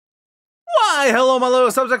Why, hello my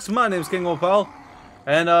little subjects, my name's King Opal,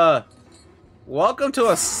 and welcome to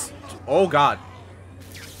us. Oh god.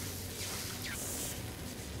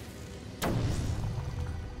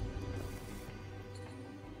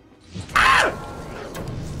 Ah!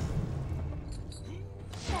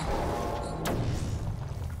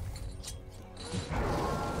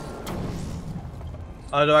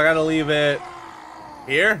 Oh, do I gotta leave it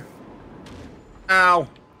here? Ow.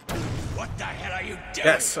 What the hell are you doing?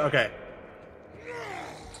 Yes, okay.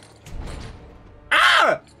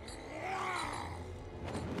 Ah!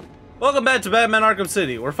 Welcome back to Batman Arkham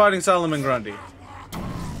City. We're fighting Solomon Grundy.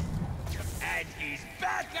 And he's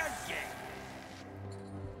back again.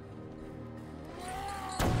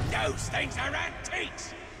 Those things are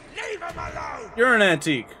antiques. Leave them alone. You're an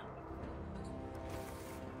antique.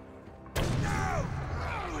 No!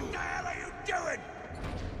 What the hell are you doing?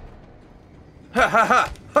 Ha ha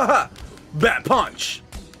ha ha ha! Bat punch!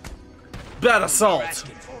 Bat You're assault!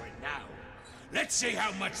 asking for it now. Let's see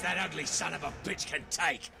how much that ugly son of a bitch can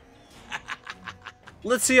take.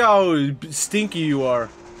 Let's see how stinky you are.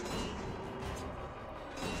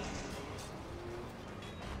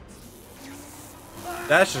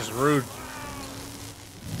 That's just rude.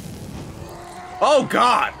 Oh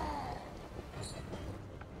god!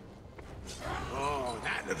 Oh,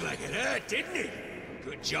 that looked like it hurt, didn't it?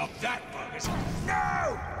 Good job, that buggers.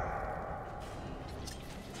 No!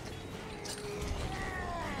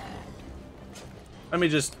 Let me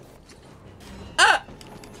just... Ah!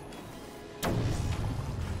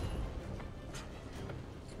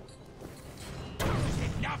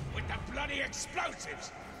 Enough with the bloody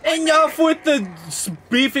explosives. Enough with the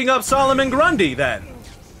beefing up Solomon Grundy, then.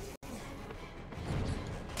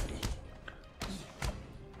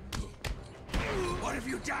 What have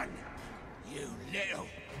you done? You little...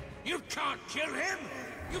 You can't kill him!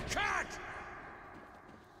 You can't!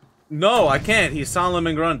 No, I can't. He's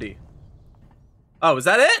Solomon Grundy. Oh, is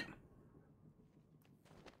that it?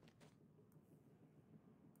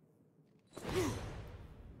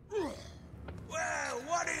 Well,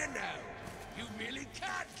 what do you know? You really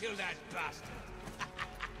can't kill that bastard.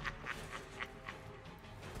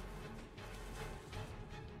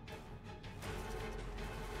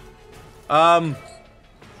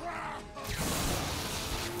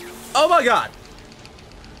 Oh my god.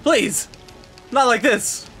 Please. Not like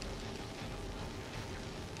this.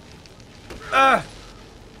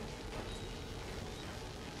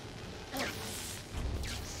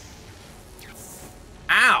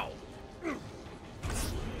 Ow.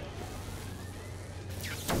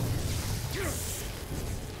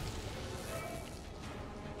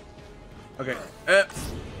 Okay.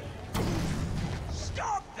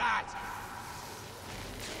 Stop that!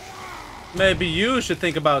 Maybe you should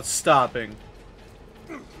think about stopping.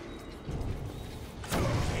 Enough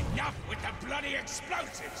with the bloody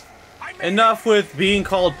explosives! I mean, Enough with being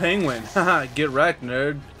called Penguin. Haha, get wrecked,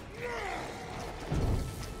 nerd.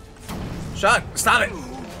 Shut! Stop it!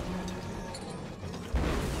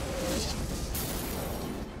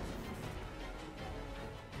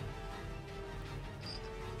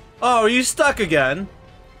 Oh, are you stuck again?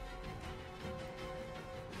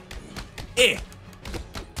 Eh.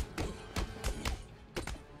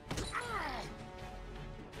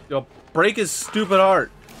 Yo, break his stupid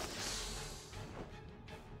heart.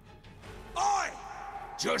 Oi!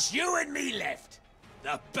 Just you and me left.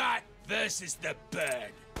 The bat versus the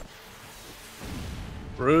bird.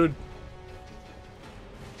 Rude.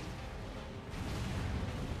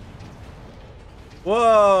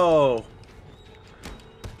 Whoa.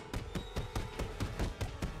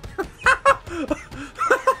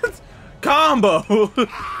 Combo. The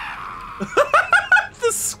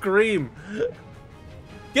scream.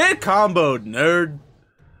 Get comboed, nerd.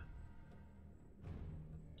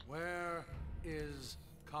 Where is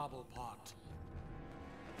Cobblepot?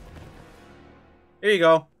 Here you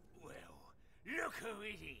go. Well, look who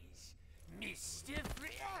it is. Mr.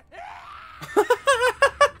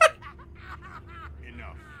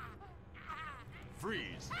 Enough.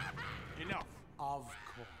 Freeze. Enough. Of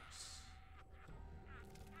course.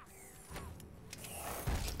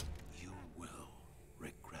 You will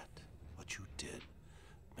regret what you did,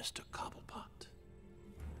 Mr. Cobblepot.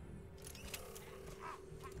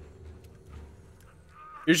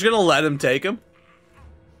 You're just gonna let him take him?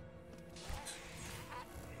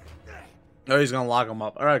 Oh, he's gonna lock him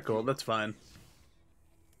up. Alright, cool. That's fine.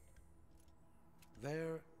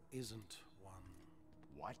 There isn't one.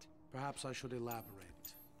 What? Perhaps I should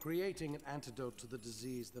elaborate. Creating an antidote to the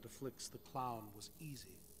disease that afflicts the clown was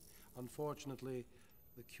easy. Unfortunately,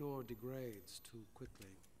 the cure degrades too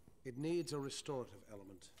quickly. It needs a restorative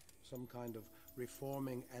element, some kind of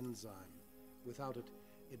reforming enzyme. Without it,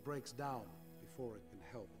 it breaks down before it can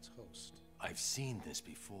help its host. I've seen this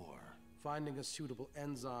before. Finding a suitable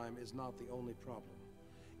enzyme is not the only problem.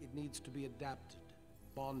 It needs to be adapted,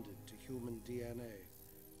 bonded to human DNA.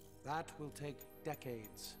 That will take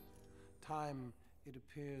decades. Time, it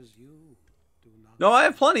appears you do not. No, I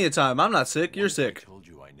have plenty of time. I'm not sick. You're What if I sick. told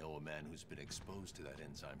you I know a man who's been exposed to that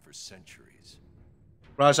enzyme for centuries.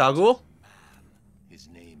 Ra's al Ghul? His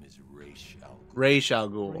name is Ra's al Ghul. Ra's al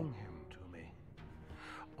Ghul. Bring him to me.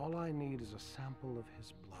 All I need is a sample of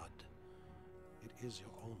his blood. It is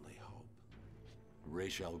your only hope.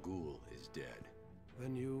 Ra's al Ghul is dead.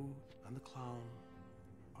 Then you and the clown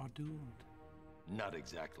are doomed. Not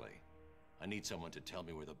exactly. I need someone to tell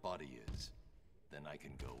me where the body is. Then I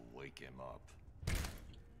can go wake him up.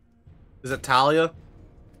 Is it Talia?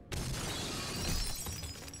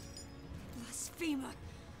 Blasphemer!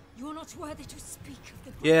 You are not worthy to speak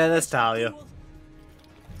of the Yeah, that's Ra's al Talia. Ghul.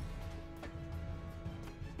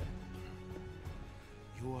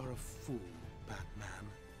 You are a fool, Batman.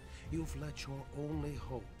 You've let your only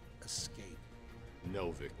hope escape.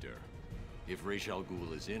 No, Victor. If Ra's al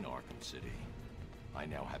Ghul is in Arkham City, I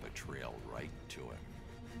now have a trail right to him.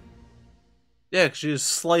 Yeah, 'cause she just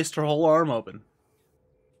sliced her whole arm open.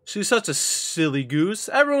 She's such a silly goose.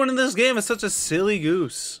 Everyone in this game is such a silly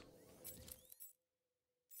goose.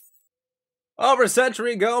 Over a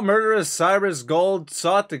century ago, murderous Cyrus Gold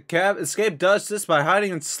sought to escape justice by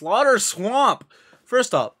hiding in Slaughter Swamp.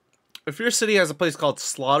 First up, if your city has a place called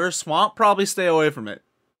Slaughter Swamp, probably stay away from it.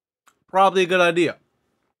 Probably a good idea.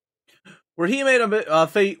 Where he made a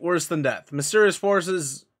fate worse than death. Mysterious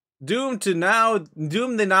forces doomed the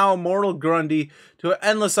now immortal Grundy to an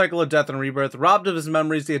endless cycle of death and rebirth. Robbed of his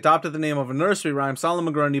memories, he adopted the name of a nursery rhyme,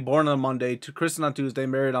 Solomon Grundy, born on Monday, christened on Tuesday,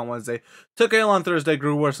 married on Wednesday, took ill on Thursday,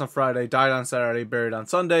 grew worse on Friday, died on Saturday, buried on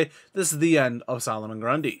Sunday. This is the end of Solomon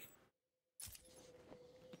Grundy.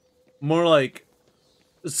 More like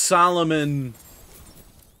Solomon,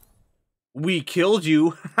 we killed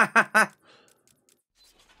you.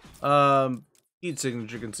 Heat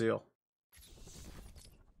signature conceal.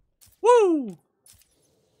 Woo!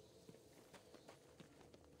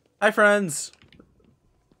 Hi, friends.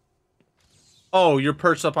 Oh, you're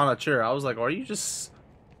perched up on a chair. I was like, are you just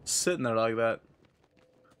sitting there like that?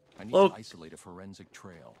 I need Look. to isolate a forensic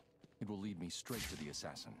trail. It will lead me straight to the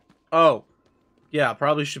assassin. Oh. Yeah,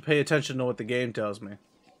 probably should pay attention to what the game tells me.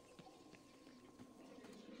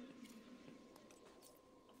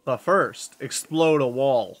 But first, explode a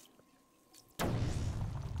wall.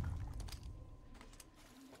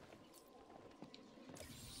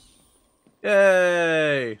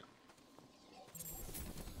 Yay!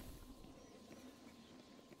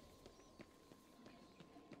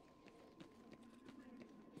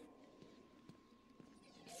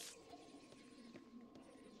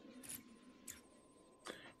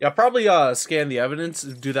 Yeah, probably scan the evidence,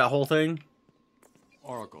 do that whole thing.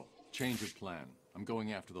 Oracle, change of plan. I'm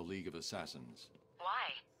going after the League of Assassins. Why?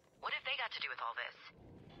 What have they got to do with all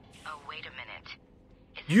this? Oh, wait a minute.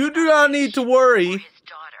 Is You this do about not need to worry. or his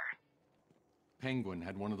daughter? Penguin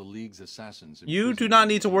had one of the League's assassins. You do not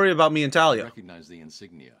need to worry about me and Talia. Recognize the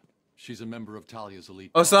insignia. She's a member of Talia's elite.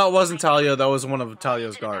 Oh, so that wasn't Talia, that was one of Talia's What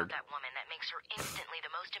is it about guard. that woman that makes her instantly the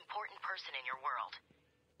most important person in your world?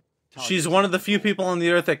 She's one of the few people on the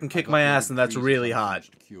earth that can kick my ass, and that's really hot.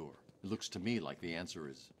 Cure. It looks to me like the answer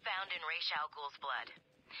is Found in Ra's al Ghul's blood.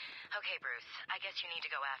 Okay, Bruce, I guess you need to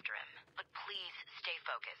go after him. But please stay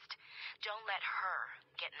focused. Don't let her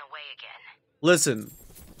get in the way again. Listen,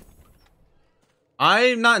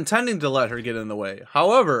 I'm not intending to let her get in the way.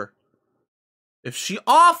 However, if she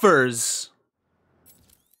offers,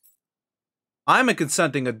 I'm a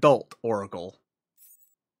consenting adult, Oracle.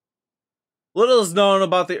 Little is known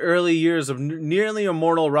about the early years of nearly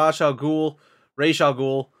immortal Ra's al Ghul,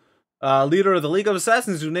 leader of the League of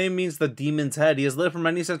Assassins, whose name means the demon's head. He has lived for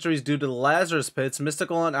many centuries due to the Lazarus Pits,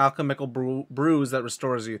 mystical and alchemical brews that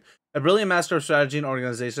restores you. A brilliant master of strategy and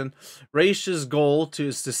organization, Ra's goal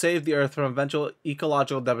is to save the Earth from eventual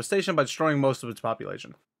ecological devastation by destroying most of its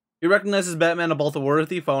population. He recognizes Batman as both a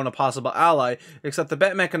worthy foe and a possible ally, except that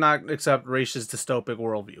Batman cannot accept Ra's dystopic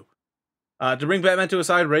worldview. To bring Batman to his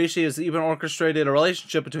side, Ra's has even orchestrated a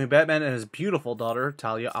relationship between Batman and his beautiful daughter,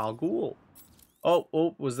 Talia al Ghul.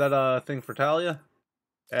 Oh, was that a thing for Talia?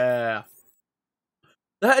 Yeah.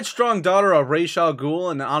 The headstrong daughter of Ra's al Ghul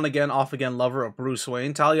and on-again, off-again lover of Bruce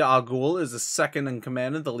Wayne, Talia al Ghul is the second in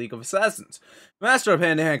command of the League of Assassins. Master of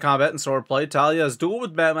hand-to-hand combat and swordplay, Talia has dueled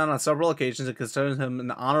with Batman on several occasions and considers him an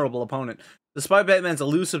honorable opponent. Despite Batman's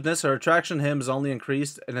elusiveness, her attraction to him has only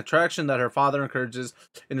increased, an attraction that her father encourages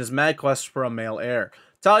in his mad quest for a male heir.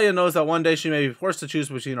 Talia knows that one day she may be forced to choose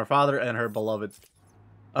between her father and her beloved.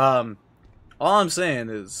 All I'm saying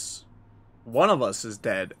is, one of us is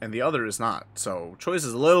dead and the other is not. So choice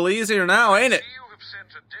is a little easier now, ain't it? You have sent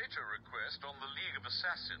a data request on the League of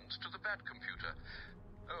Assassins to the Bat computer.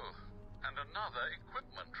 Oh, and another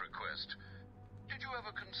equipment request. Did you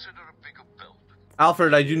ever consider a bigger belt?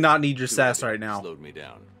 Alfred, I do not need your sass right now. Slowed me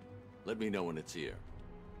down. Let me know when it's here.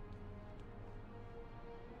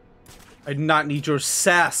 I do not need your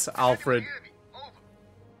sass, Alfred. Over.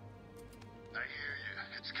 I hear you.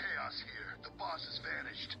 It's chaos here. The boss has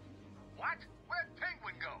vanished. What? Where'd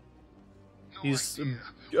Penguin go? No He's idea.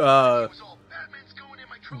 It was all Batman's going in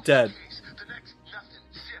my trophy dead. case. The next nothing.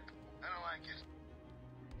 Zip. I don't like it.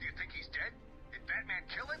 Do you think he's dead? Did Batman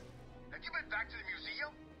kill him? Have you been back to the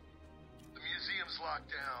museum? The museum's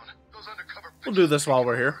locked down. Those undercover We'll do this while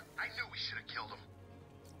we're here. I knew we should have killed him.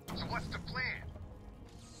 So what's the plan?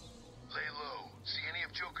 Lay low. See any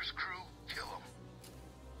of Joker's crew? Kill him.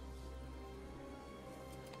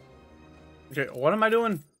 Okay, what am I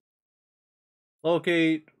doing?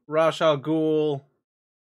 Locate Ra's al Ghul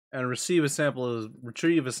and retrieve a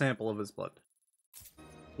sample of his blood.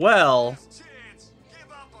 Well,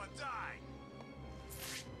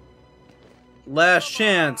 last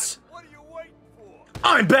chance. What are you waiting for?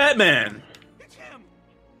 I'm Batman. It's him.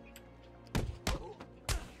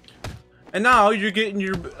 And now you're getting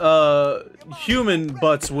your human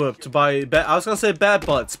butts whooped by I was gonna say bat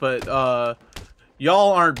butts, but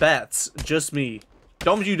y'all aren't bats, just me.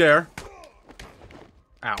 Don't you dare.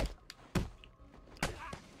 Ow.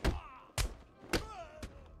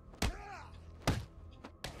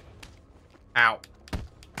 Ow.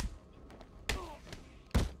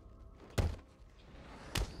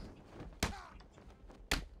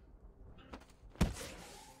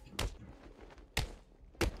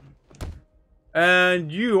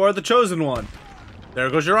 And you are the chosen one. There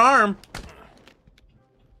goes your arm.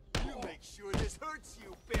 You make sure this hurts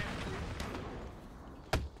you, Batman.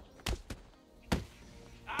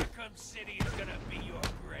 Arkham City is gonna be your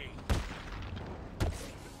grave.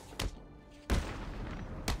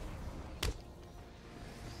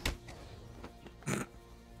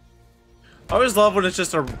 I always love when it's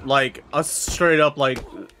just a straight up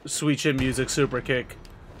sweet chin music super kick.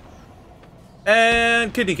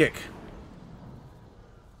 And kidney kick.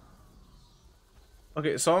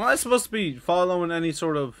 Okay, so am I supposed to be following any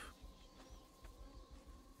sort of...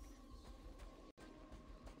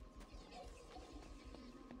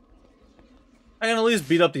 I can at least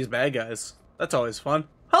beat up these bad guys. That's always fun.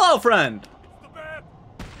 Hello, friend!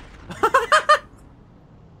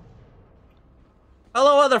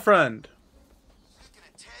 Hello, other friend! He's gonna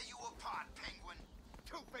tear you apart, Penguin.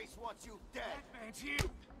 Two-Face wants you dead. Batman's here.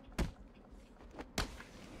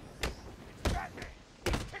 It's Batman.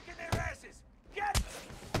 He's kicking their asses. Get!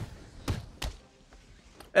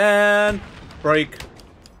 And... break.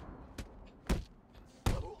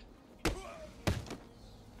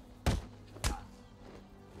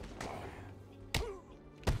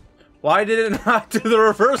 Why did it not do the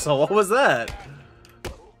reversal? What was that?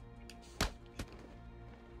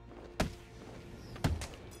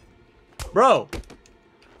 Bro.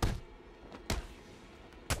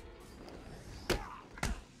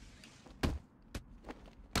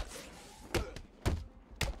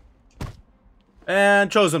 And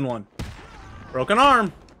chosen one. Broken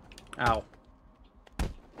arm. Ow.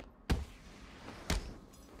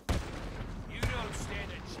 You don't stand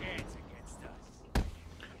a chance against us.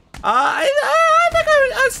 I think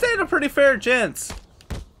I stand a pretty fair chance.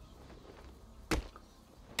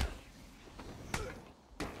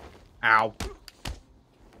 Ow.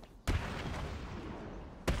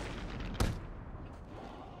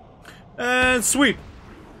 And sweep.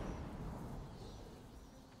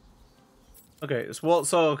 Okay,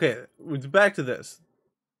 okay, back to this.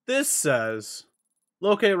 This says,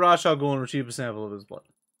 locate Ra's al Ghul and retrieve a sample of his blood.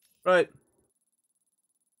 Right.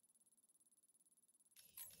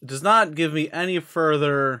 It does not give me any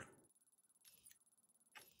further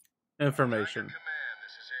information.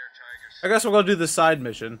 I guess we'll go do the side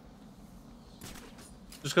mission.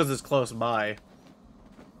 Just because it's close by.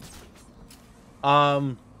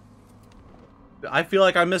 I feel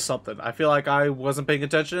like I missed something. I feel like I wasn't paying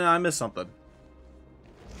attention and I missed something.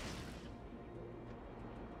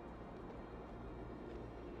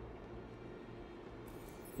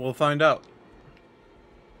 We'll find out.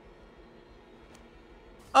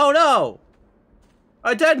 Oh no!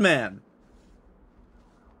 A dead man!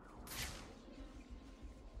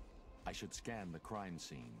 I should scan the crime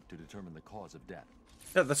scene to determine the cause of death.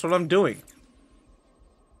 Yeah, that's what I'm doing.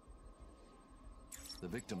 The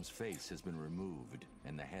victim's face has been removed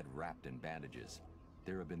and the head wrapped in bandages.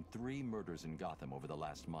 There have been 3 murders in Gotham over the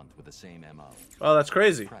last month with the same MO. Oh, that's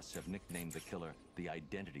crazy. Press have nicknamed the killer the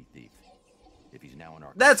Identity Thief. If he's now in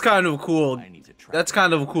Arkham That's City, kind of cool. I need to track That's him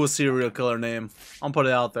kind of a down. cool serial killer name. I'll put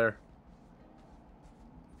it out there.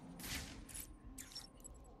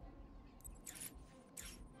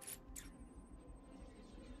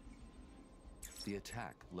 The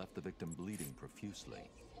attack left the victim bleeding profusely.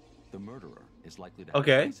 The murderer is likely to have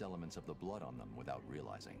Okay. trace elements of the blood on them without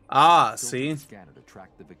realizing. Ah, Filter see? the scanner to track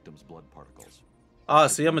the victim's blood particles. Ah,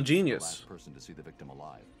 see, I'm a The genius. last person to see the victim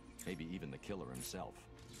alive, maybe even the killer himself.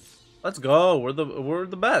 Let's go. We're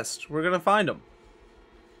the best. We're gonna find him.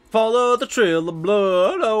 Follow the trail of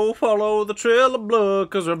blood. Oh, follow the trail of blood.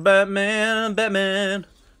 Cause we're Batman, Batman.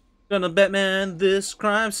 Gonna Batman this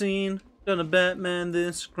crime scene. Gonna Batman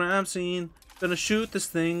this crime scene. Gonna shoot this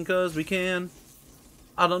thing cause we can.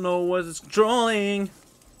 I don't know what it's controlling.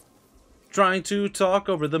 Trying to talk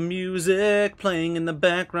over the music playing in the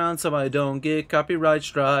background so I don't get copyright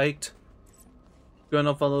striked.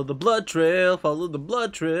 Gonna follow the blood trail, follow the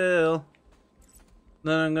blood trail.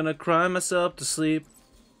 Then I'm gonna cry myself to sleep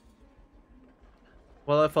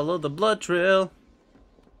while I follow the blood trail.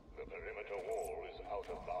 The perimeter wall is out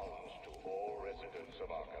of bounds to all residents of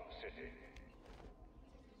Arkham City.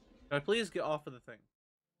 Can I please get off of the thing?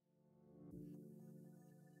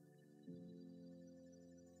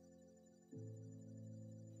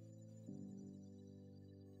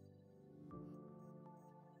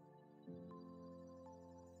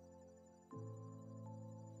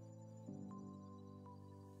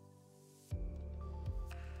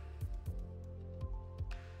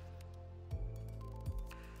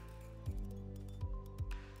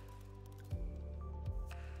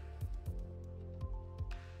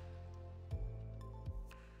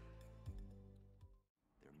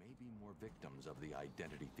 There may be more victims of the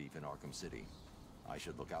Identity Thief in Arkham City. I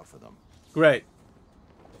should look out for them. Great.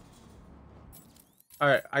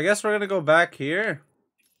 Alright, I guess we're gonna go back here.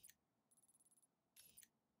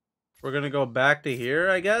 We're gonna go back to here,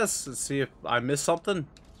 I guess, and see if I missed something.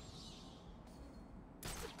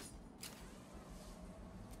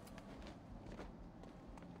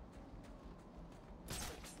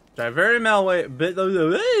 I very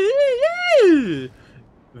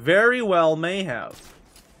well may have.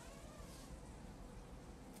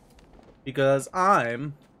 Because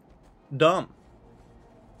I'm dumb.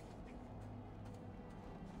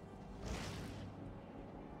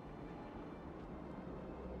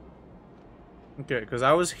 Okay, because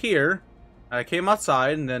I was here, I came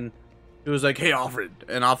outside, and then it was like, hey, Alfred.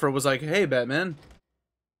 And Alfred was like, hey, Batman.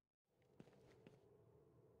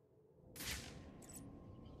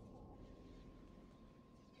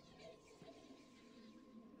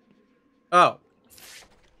 Oh.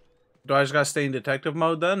 Do I just gotta stay in detective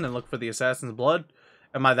mode then and look for the assassin's blood?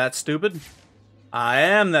 Am I that stupid? I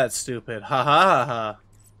am that stupid. Ha ha ha ha.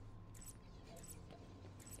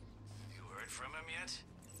 You heard from him yet?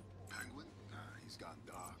 Penguin? Nah, he's gone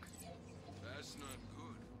dark. That's not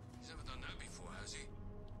good. He's never done that before, has he?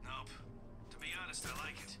 Nope. To be honest, I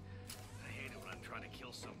like it. I hate it when I'm trying to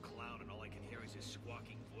kill some clown and all I can hear is his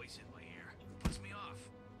squawking voice in my ear. It puts me off.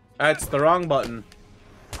 That's the wrong button.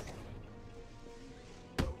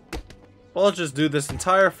 Well, let's just do this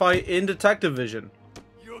entire fight in detective vision.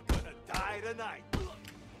 You're gonna die tonight.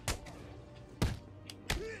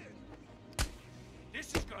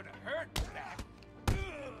 This is gonna hurt, Black.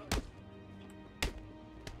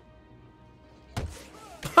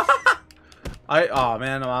 Oh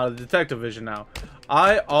man, I'm out of detective vision now.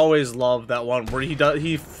 I always love that one where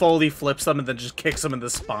he fully flips them and then just kicks them in the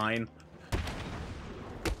spine.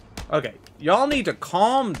 Okay, y'all need to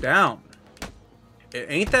calm down. It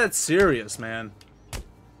ain't that serious, man.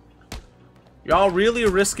 Y'all really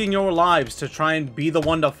risking your lives to try and be the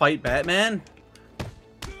one to fight Batman?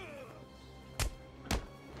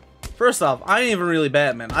 First off, I ain't even really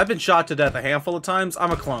Batman. I've been shot to death a handful of times.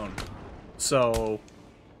 I'm a clone. So,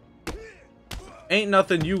 ain't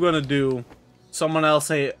nothing you gonna do someone else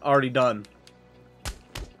ain't already done.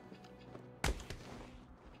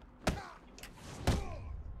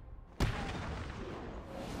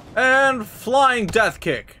 And flying death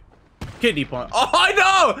kick. Kidney punch. Oh, I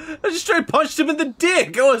know! I just straight punched him in the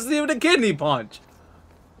dick. It wasn't even a kidney punch.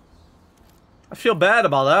 I feel bad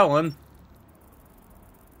about that one.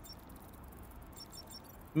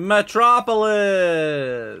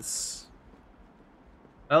 Metropolis.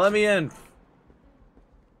 Now let me in.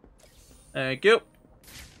 Thank you.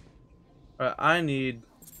 Alright, I need...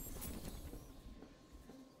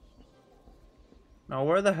 Now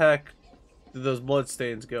where the heck did those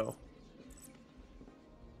bloodstains go?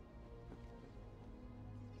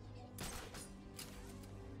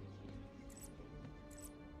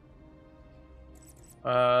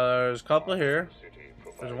 There's a couple here.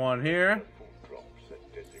 There's one here.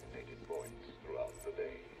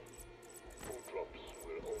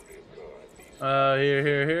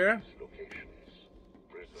 Here.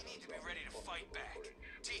 You need to be ready to fight back.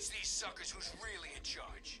 Teach these suckers who's really in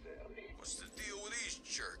charge. What's the deal with these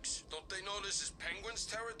jerks? Don't they know this is Penguin's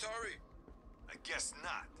territory? I guess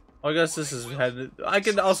not. I guess this is headed. I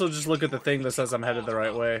can also just look at the thing that says I'm headed the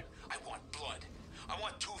right way. I want blood. I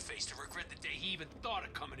want Two-Face to regret the day he even thought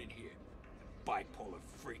of coming in here. Bipolar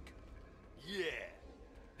freak. Yeah.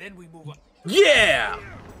 Then we move on. Yeah!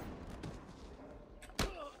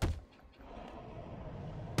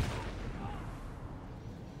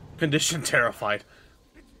 Condition terrified.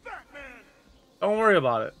 Don't worry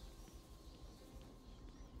about it.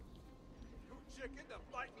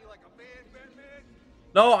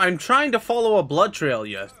 No, I'm trying to follow a blood trail,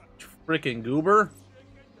 you freaking goober.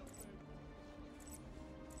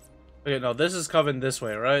 Okay, no, this is coming this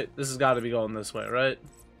way, right? This has got to be going this way, right?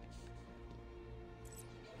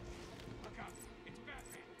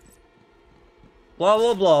 Blah,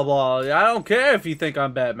 blah, blah, blah. I don't care if you think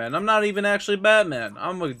I'm Batman. I'm not even actually Batman.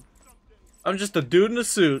 I'm just a dude in a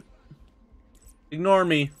suit. Ignore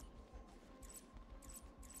me.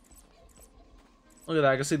 Look at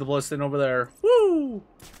that. I can see the blood stain over there. Woo!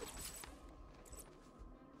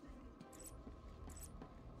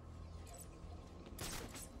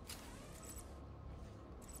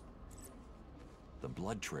 The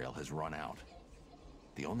blood trail has run out.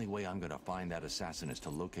 The only way I'm gonna find that assassin is to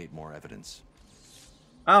locate more evidence.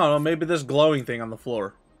 I don't know. Maybe this glowing thing on the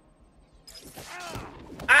floor.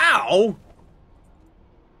 Ow!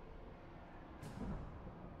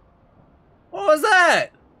 What was that?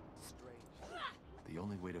 The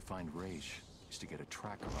only way to find Raish is to get a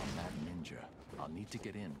tracker on that ninja. I'll need to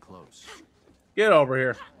get in close. Get over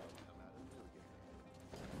here.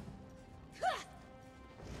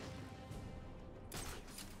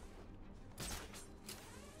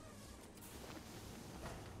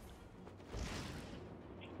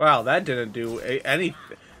 Wow, that didn't do any.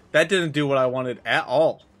 That didn't do what I wanted at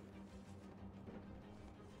all.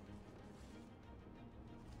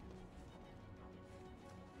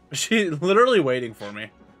 She's literally waiting for me.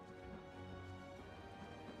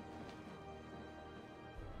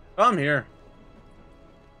 Come here.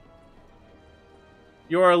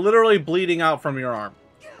 You are literally bleeding out from your arm.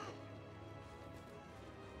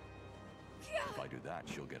 If I do that,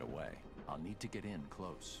 she'll get away. I'll need to get in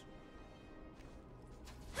close.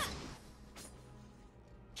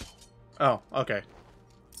 Oh, okay.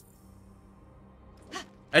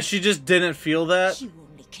 And she just didn't feel that? You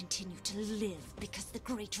only continue to live because the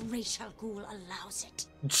great Ra's al Ghul allows it.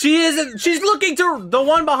 She isn't. She's looking to. The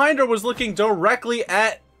one behind her was looking directly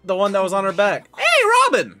at the one that was on her back. Hey,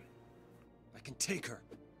 Robin! I can take her.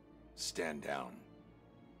 Stand down.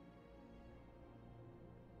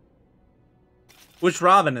 Which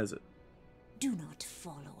Robin is it? Do not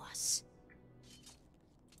follow us.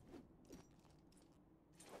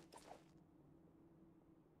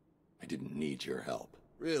 I didn't need your help.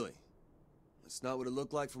 Really? That's not what it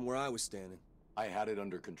looked like from where I was standing. I had it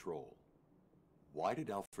under control. Why did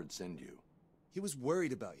Alfred send you? He was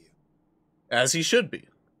worried about you. As he should be.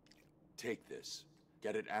 Take this,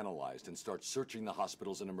 get it analyzed, and start searching the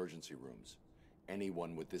hospitals and emergency rooms.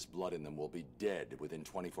 Anyone with this blood in them will be dead within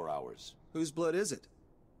 24 hours. Whose blood is it?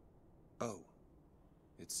 Oh.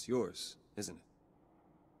 It's yours, isn't it?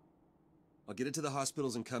 I'll get it to the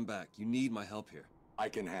hospitals and come back. You need my help here. I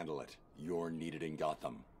can handle it. You're needed in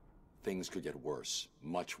Gotham. Things could get worse.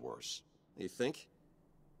 Much worse. You think?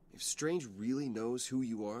 If Strange really knows who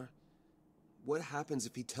you are, what happens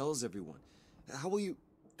if he tells everyone? How will you...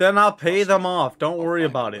 Then I'll pay them off. Don't worry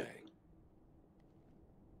about it.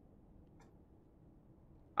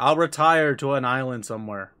 I'll retire to an island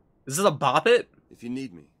somewhere. Is this a bop it? If you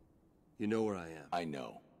need me, you know where I am. I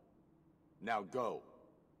know. Now go.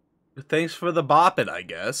 Thanks for the bop it, I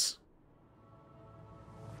guess.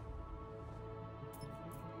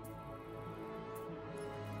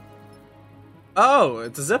 Oh,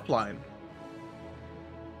 it's a zip line.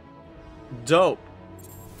 Dope.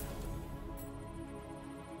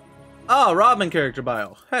 Oh, Robin character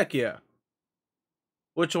bio. Heck yeah.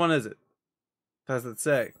 Which one is it? Does it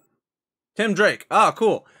say? Tim Drake. Ah,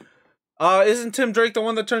 cool. Isn't Tim Drake the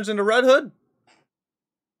one that turns into Red Hood?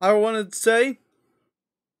 I wanted to say.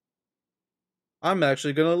 I'm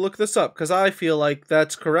actually going to look this up because I feel like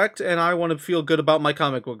that's correct and I want to feel good about my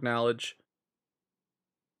comic book knowledge.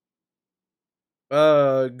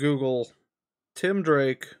 Google Tim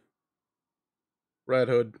Drake Red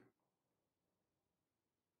Hood.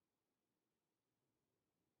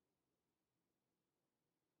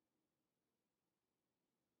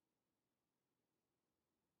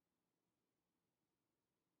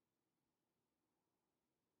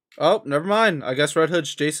 Oh, never mind. I guess Red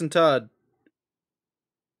Hood's Jason Todd.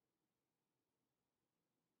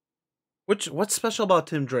 What's special about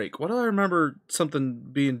Tim Drake? What do I remember something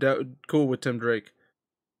being cool with Tim Drake?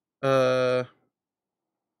 Is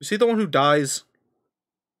he the one who dies?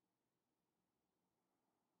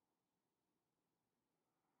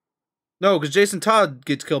 No, because Jason Todd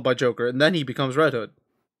gets killed by Joker, and then he becomes Red Hood.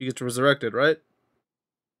 He gets resurrected, right?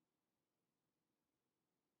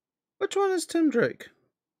 Which one is Tim Drake?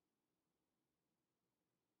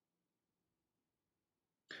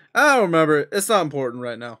 I don't remember. It's not important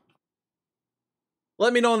right now.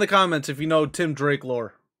 Let me know in the comments if you know Tim Drake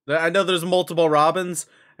lore. I know there's multiple Robins,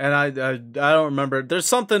 and I don't remember. There's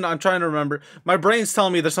something I'm trying to remember. My brain's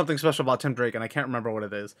telling me there's something special about Tim Drake, and I can't remember what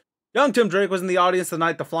it is. Young Tim Drake was in the audience the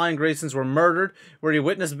night the Flying Graysons were murdered, where he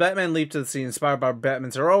witnessed Batman leap to the scene. Inspired by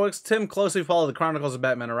Batman's heroics, Tim closely followed the chronicles of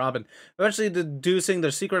Batman and Robin, eventually deducing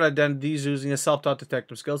their secret identities using his self-taught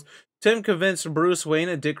detective skills. Tim convinced Bruce Wayne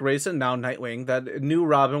and Dick Grayson, now Nightwing, that a new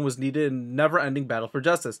Robin was needed in a never-ending battle for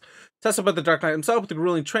justice. Tested by the Dark Knight himself with the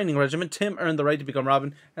grueling training regimen, Tim earned the right to become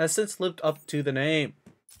Robin and has since lived up to the name.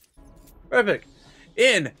 Perfect.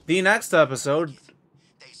 In the next episode,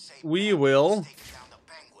 we will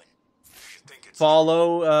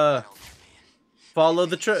follow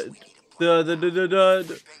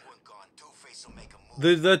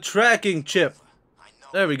the tracking chip.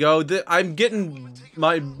 There we go. I'm getting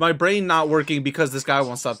my brain not working because this guy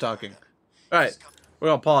won't stop talking. All right, we're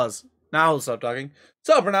gonna pause. Now he'll stop talking.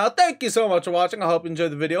 So for now, thank you so much for watching. I hope you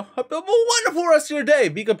enjoyed the video. Hope you have a wonderful rest of your day.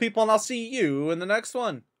 Be good people, and I'll see you in the next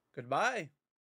one. Goodbye.